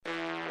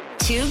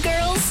Two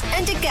girls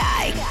and a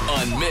guy.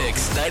 On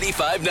Mix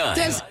 95.9.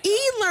 Does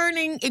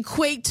e-learning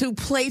equate to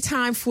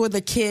playtime for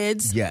the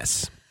kids?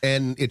 Yes.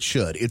 And it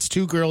should. It's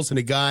two girls and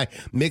a guy,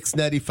 Mix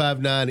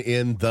 95.9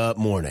 in the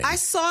morning. I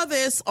saw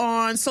this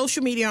on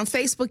social media on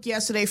Facebook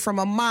yesterday from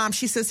a mom.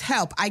 She says,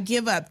 help, I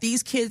give up.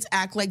 These kids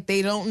act like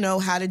they don't know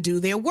how to do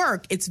their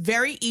work. It's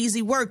very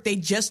easy work. They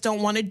just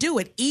don't want to do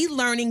it.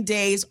 E-learning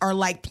days are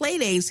like play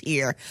days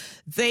here.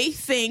 They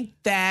think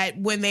that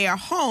when they are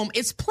home,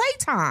 it's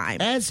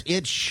playtime. As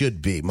it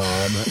should be,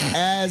 Mom.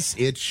 As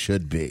it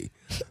should be.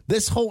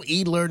 This whole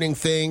e-learning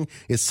thing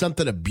is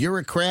something a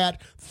bureaucrat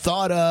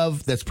thought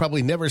of that's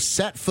probably never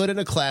set foot in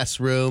a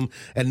classroom.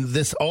 And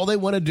this, all they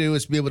want to do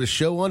is be able to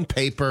show on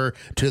paper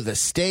to the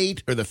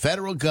state or the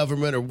federal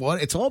government or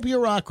what. It's all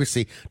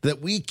bureaucracy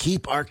that we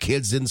keep our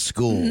kids in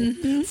school.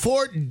 Mm-hmm.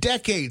 For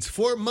decades,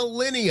 for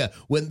millennia,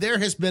 when there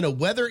has been a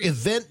weather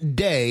event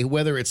day,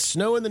 whether it's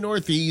snow in the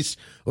Northeast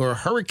or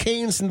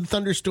hurricanes and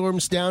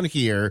thunderstorms down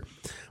here,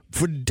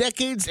 for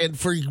decades and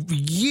for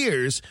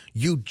years,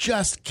 you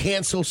just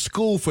cancel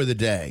school for the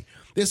day.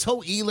 This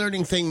whole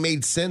e-learning thing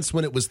made sense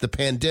when it was the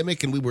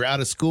pandemic and we were out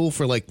of school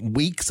for like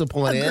weeks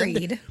upon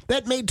Agreed. end.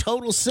 That made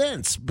total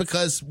sense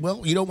because,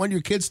 well, you don't want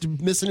your kids to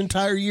miss an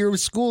entire year of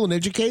school and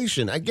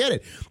education. I get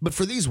it. But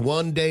for these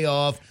 1 day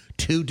off,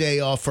 2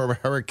 day off for a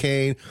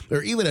hurricane,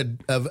 or even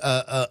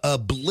a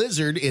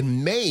blizzard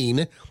in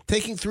Maine,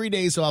 taking 3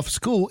 days off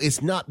school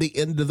is not the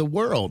end of the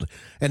world.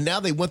 And now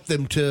they want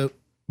them to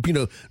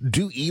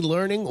do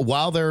e-learning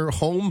while they're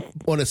home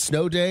on a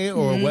snow day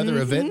or a weather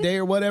event day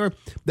or whatever.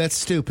 That's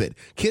stupid.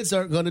 Kids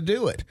aren't going to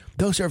do it.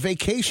 Those are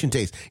vacation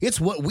days.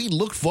 It's what we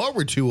looked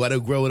forward to when I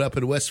was growing up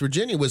in West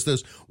Virginia was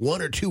those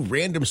 1 or 2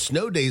 random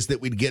snow days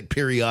that we'd get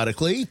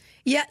periodically.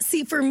 Yeah,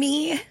 see, for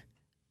me,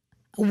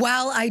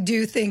 while I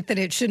do think that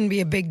it shouldn't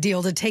be a big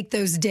deal to take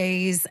those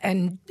days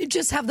and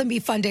just have them be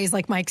fun days,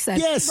 like Mike said.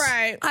 Yes.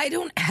 Right. I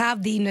don't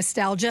have the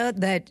nostalgia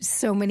that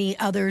so many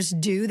others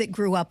do that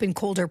grew up in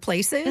colder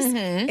places.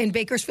 Mm-hmm. In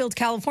Bakersfield,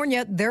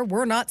 California, there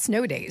were not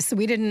snow days. So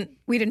we didn't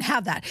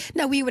have that.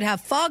 Now, we would have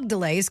fog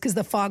delays because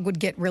the fog would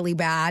get really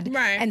bad.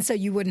 Right. And so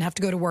you wouldn't have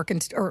to go to work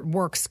or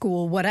work,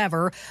 school,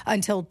 whatever,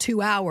 until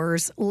 2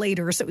 hours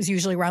later. So it was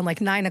usually around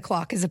like 9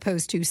 o'clock as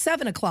opposed to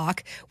 7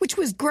 o'clock, which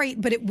was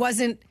great, but it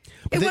wasn't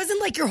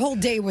like your whole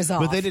day was off.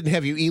 But they didn't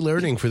have you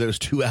e-learning for those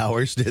 2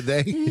 hours, did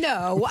they?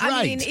 No. Right.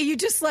 I mean, you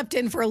just slept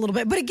in for a little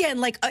bit. But again,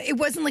 like it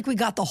wasn't like we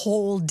got the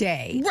whole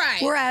day. Right.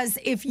 Whereas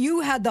if you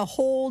had the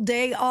whole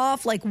day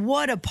off, like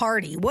what a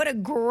party. What a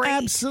great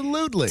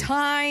Absolutely.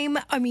 time.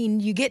 I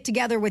mean, you get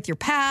together with your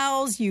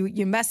pals,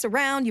 you mess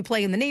around, you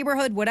play in the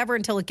neighborhood, whatever,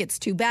 until it gets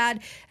too bad.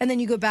 And then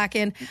you go back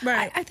in.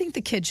 Right. I think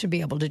the kids should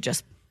be able to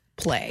just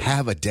play.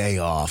 Have a day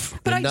off.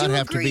 But and I do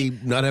agree.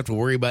 not have to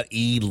worry about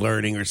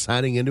e-learning or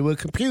signing into a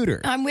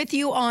computer. I'm with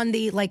you on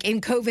the, like,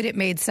 in COVID, it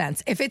made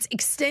sense. If it's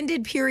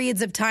extended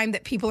periods of time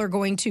that people are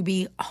going to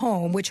be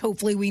home, which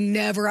hopefully we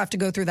never have to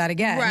go through that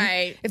again.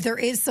 Right. If there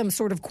is some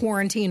sort of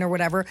quarantine or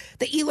whatever,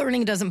 the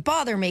e-learning doesn't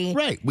bother me.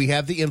 Right. We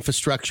have the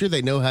infrastructure.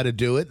 They know how to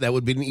do it. That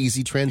would be an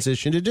easy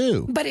transition to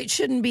do. But it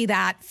shouldn't be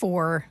that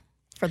for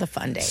the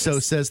fun days. So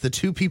says the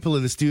two people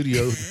in the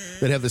studio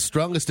that have the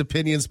strongest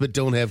opinions but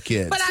don't have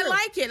kids. But I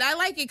like it. I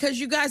like it because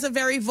you guys are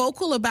very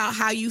vocal about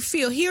how you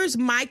feel. Here's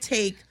my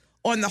take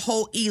on the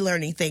whole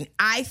e-learning thing.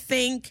 I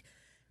think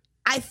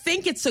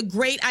it's a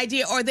great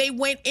idea, or they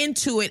went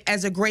into it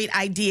as a great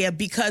idea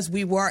because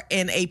we were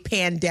in a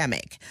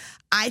pandemic.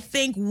 I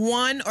think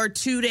 1 or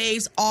 2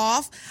 days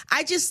off,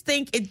 I just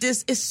think it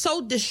just is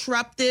so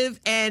disruptive.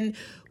 And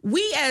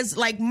we, as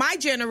like my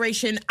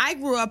generation, I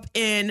grew up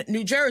in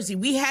New Jersey.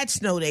 We had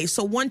snow days.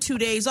 So 1, 2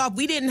 days off.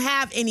 We didn't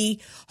have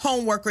any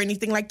homework or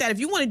anything like that. If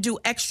you want to do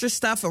extra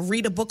stuff or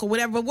read a book or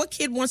whatever, what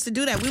kid wants to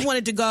do that? We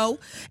wanted to go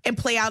and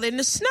play out in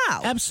the snow.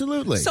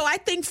 Absolutely. So I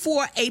think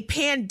for a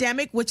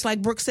pandemic, which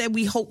like Brooke said,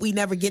 we hope we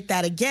never get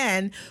that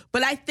again.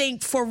 But I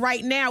think for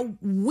right now,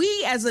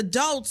 we as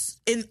adults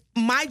in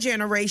my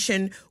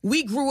generation,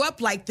 we grew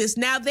up like this.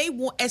 Now they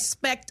will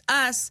expect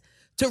us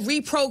to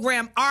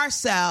reprogram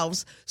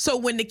ourselves so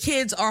when the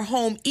kids are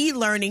home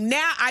e-learning,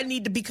 now I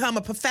need to become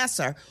a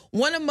professor.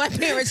 One of my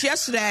parents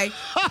yesterday,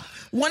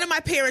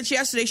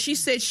 she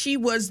said she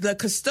was the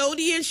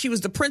custodian, she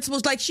was the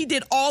principal, like she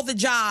did all the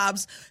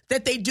jobs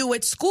that they do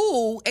at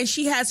school, and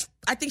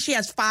I think she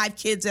has 5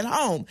 kids at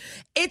home.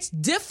 It's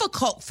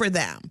difficult for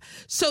them.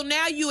 So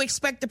now you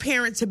expect the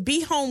parent to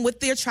be home with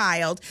their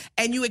child,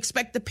 and you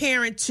expect the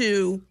parent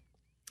to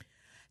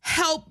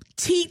help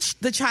teach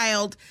the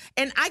child.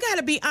 And I got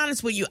to be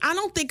honest with you. I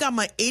don't think I'm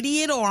an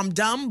idiot or I'm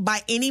dumb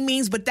by any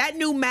means, but that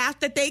new math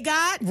that they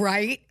got.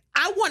 Right.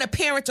 I want a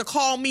parent to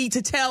call me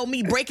to tell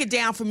me, break it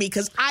down for me,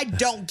 because I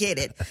don't get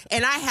it.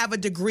 And I have a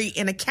degree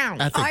in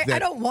accounting. I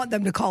don't want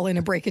them to call in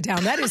and break it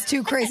down. That is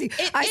too crazy.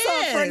 I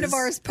saw a friend of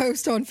ours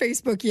post on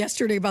Facebook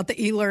yesterday about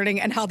the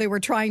e-learning and how they were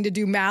trying to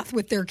do math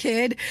with their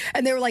kid.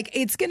 And they were like,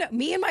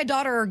 me and my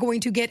daughter are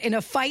going to get in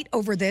a fight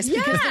over this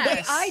because the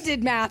way I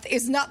did math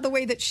is not the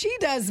way that she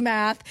does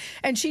math.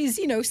 And she's,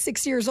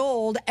 6 years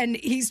old, and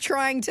he's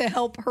trying to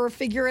help her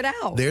figure it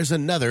out. There's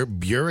another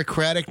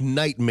bureaucratic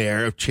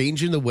nightmare of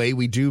changing the way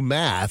we do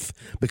math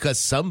because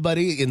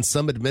somebody in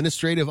some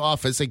administrative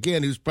office,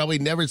 again, who's probably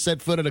never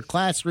set foot in a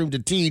classroom to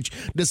teach,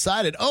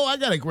 decided, I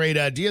got a great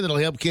idea that'll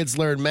help kids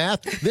learn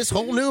math. This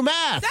whole new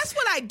math. That's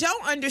what I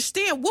don't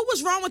understand. What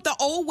was wrong with the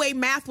old way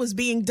math was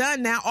being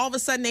done? Now, all of a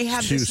sudden, they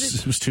have this.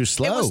 It was too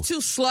slow. It was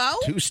too slow?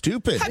 Too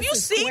stupid. Have you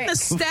seen the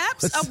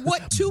steps of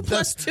what 2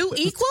 plus 2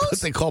 equals?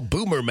 That's what they call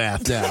boomer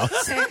math now.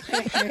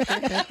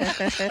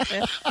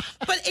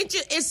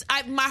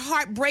 But my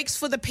heart breaks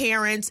for the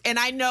parents, and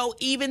I know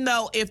even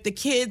though if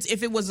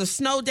it was a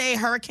snow day,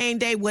 hurricane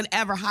day,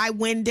 whatever, high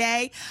wind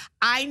day,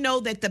 I know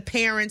that the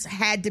parents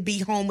had to be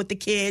home with the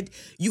kid.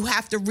 You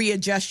have to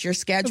readjust your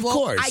schedule. Of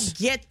course. I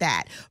get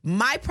that.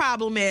 My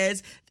problem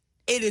is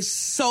it is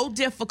so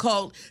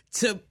difficult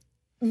to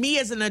me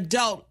as an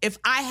adult. If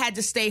I had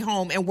to stay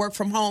home and work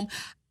from home,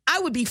 I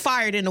would be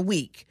fired in a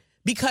week.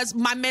 Because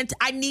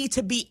I need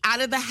to be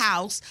out of the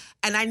house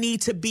and I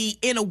need to be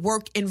in a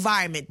work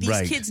environment.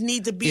 These kids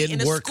need to be in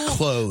a work school.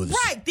 Clothes.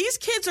 Right. These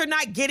kids are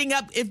not getting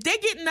up. If they're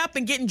getting up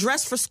and getting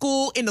dressed for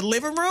school in the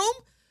living room,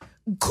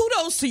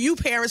 kudos to you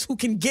parents who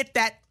can get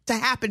that to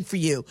happen for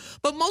you.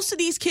 But most of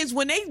these kids,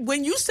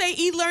 when you say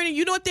e-learning,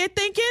 you know what they're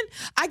thinking?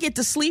 I get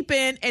to sleep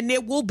in and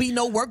there will be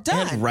no work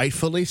done. And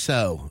rightfully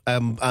so.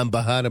 I'm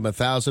behind them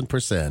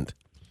 1,000%.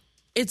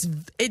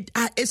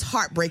 It's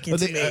heartbreaking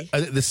to me.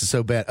 This is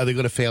so bad. Are they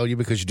going to fail you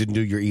because you didn't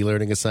do your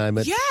e-learning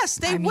assignment? Yes,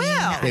 they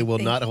will. They will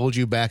not hold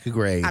you back a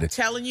grade. I'm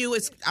telling you,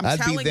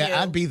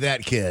 I'd be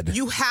that kid.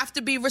 You have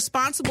to be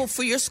responsible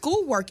for your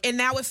schoolwork, and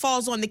now it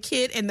falls on the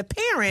kid and the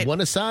parent. One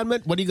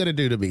assignment? What are you going to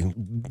do to me?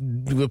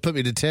 You gonna put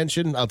me in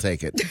detention? I'll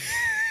take it.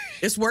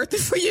 It's worth it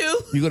for you.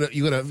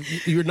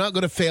 You're not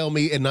gonna fail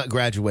me and not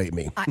graduate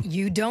me.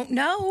 You don't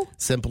know.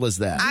 Simple as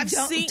that.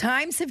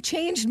 Times have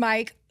changed,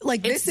 Mike.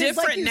 Like it's this is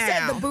like you now.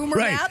 said, the boomer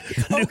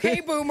math.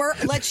 Okay, boomer,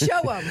 let's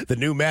show them. The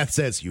new math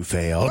says you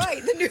failed.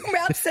 Right, the new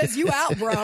math says you out, bro.